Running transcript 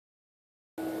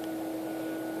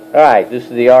Alright, this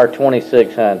is the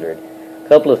R2600. A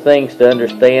couple of things to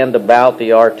understand about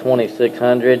the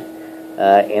R2600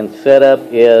 and setup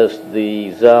is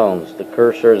the zones, the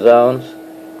cursor zones.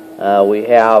 We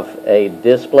have a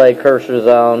display cursor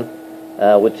zone,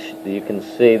 which you can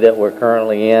see that we're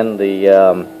currently in.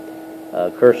 The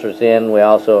cursor's in. We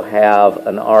also have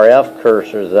an RF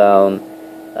cursor zone.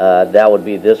 That would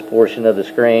be this portion of the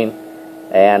screen.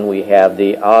 And we have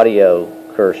the audio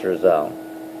cursor zone.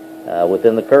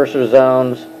 Within the cursor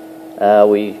zones,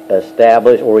 we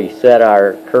establish or we set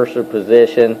our cursor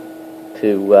position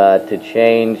to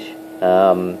change.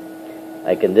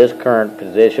 Like in this current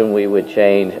position, we would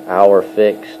change our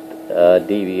fixed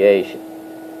deviation.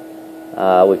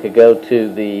 We could go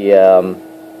to the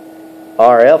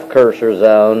RF cursor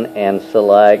zone and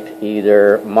select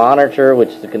either monitor, which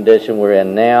is the condition we're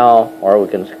in now, or we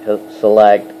can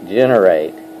select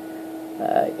generate.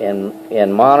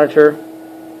 In monitor,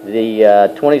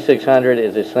 the 2600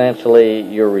 is essentially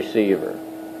your receiver.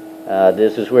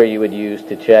 This is where you would use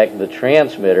to check the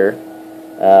transmitter.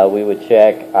 We would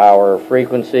check our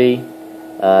frequency.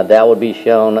 That would be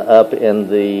shown up in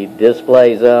the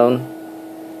display zone.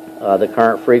 The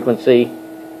current frequency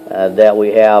that we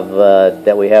have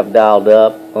dialed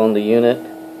up on the unit,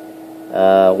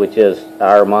 which is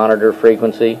our monitor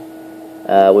frequency.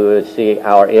 We would see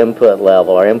our input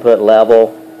level. Our input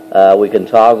level, we can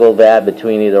toggle that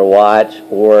between either watts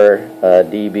or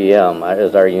dBm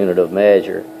as our unit of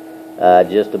measure.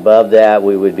 Just above that,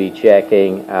 we would be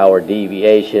checking our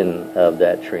deviation of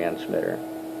that transmitter.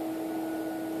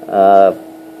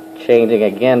 Changing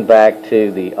again back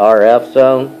to the RF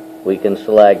zone, we can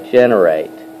select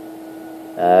generate.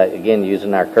 Again,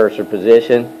 using our cursor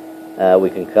position, we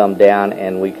can come down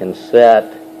and we can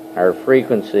set our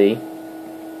frequency,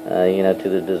 to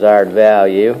the desired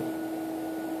value.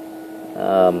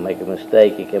 Make a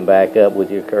mistake, you can back up with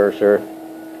your cursor,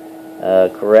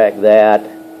 correct that.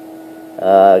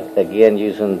 Again,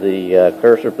 using the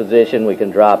cursor position, we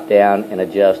can drop down and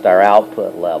adjust our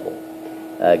output level.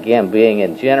 Again, being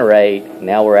in generate,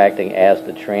 now we're acting as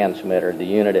the transmitter. The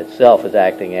unit itself is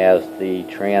acting as the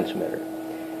transmitter.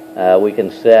 We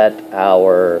can set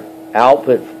our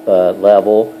output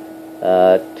level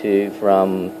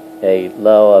from a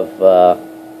low of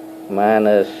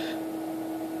minus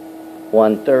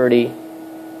 130,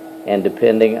 and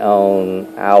depending on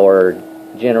our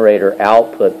generator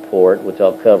output port, which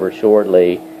I'll cover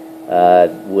shortly,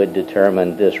 would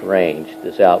determine this range,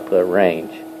 this output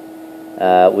range.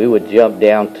 We would jump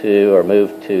down to or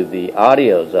move to the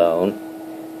audio zone,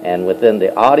 and within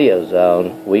the audio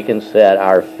zone we can set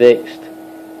our fixed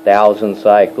 1,000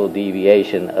 cycle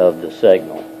deviation of the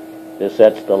signal. This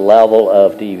sets the level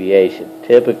of deviation.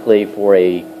 Typically for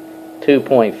a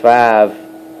 2.5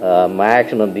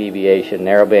 maximum deviation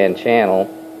narrowband channel,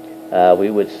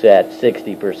 we would set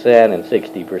 60%, and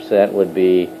 60% would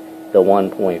be the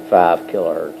 1.5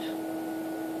 kilohertz.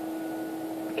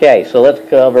 Okay, so let's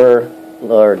cover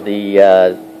the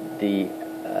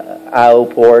I/O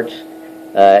ports.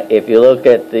 If you look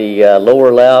at the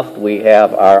lower left, we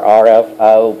have our RF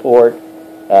I/O port.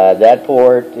 That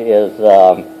port is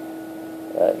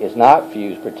not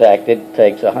fuse protected. It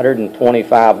takes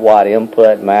 125 watt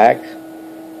input max.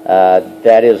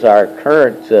 That is our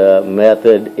current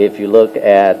method. If you look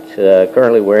at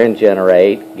currently we're in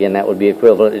generate. Again, that would be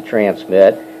equivalent to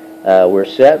transmit. We're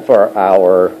set for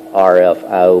our RF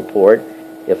I/O port.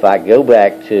 If I go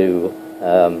back to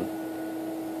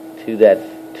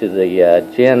the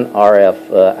gen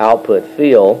RF output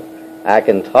field, I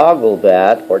can toggle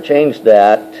that or change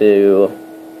that to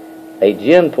a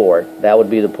gen port. That would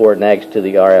be the port next to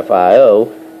the RF I/O.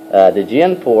 The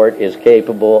gen port is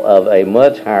capable of a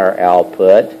much higher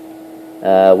output.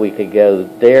 We could go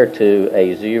there to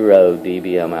a 0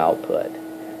 dBm output.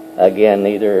 Again,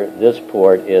 this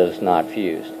port is not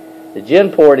fused. The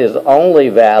gen port is only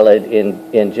valid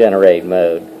in generate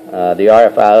mode. The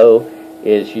RF I/O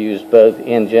is used both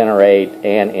in generate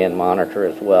and in monitor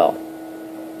as well.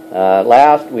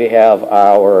 Last, we have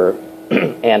our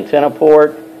antenna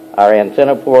port. Our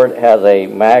antenna port has a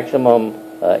maximum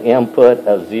input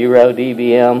of 0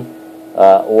 dBm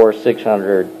or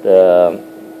 600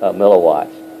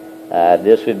 milliwatts.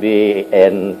 This would be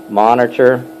in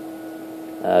monitor.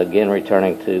 Again,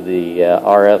 returning to the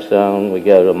RF zone, we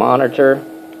go to monitor,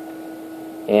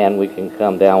 and we can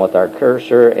come down with our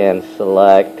cursor and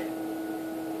select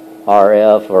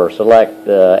RF or select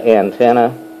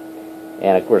antenna.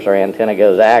 And of course, our antenna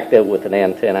goes active with an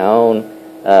antenna on.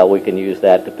 We can use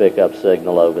that to pick up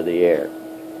signal over the air.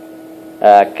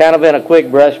 Kind of in a quick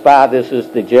brush by, this is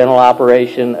the general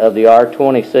operation of the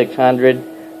R2600.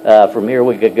 From here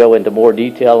we could go into more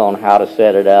detail on how to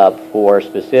set it up for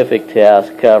specific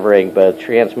tests covering both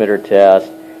transmitter tests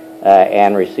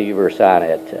and receiver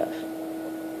SINET tests.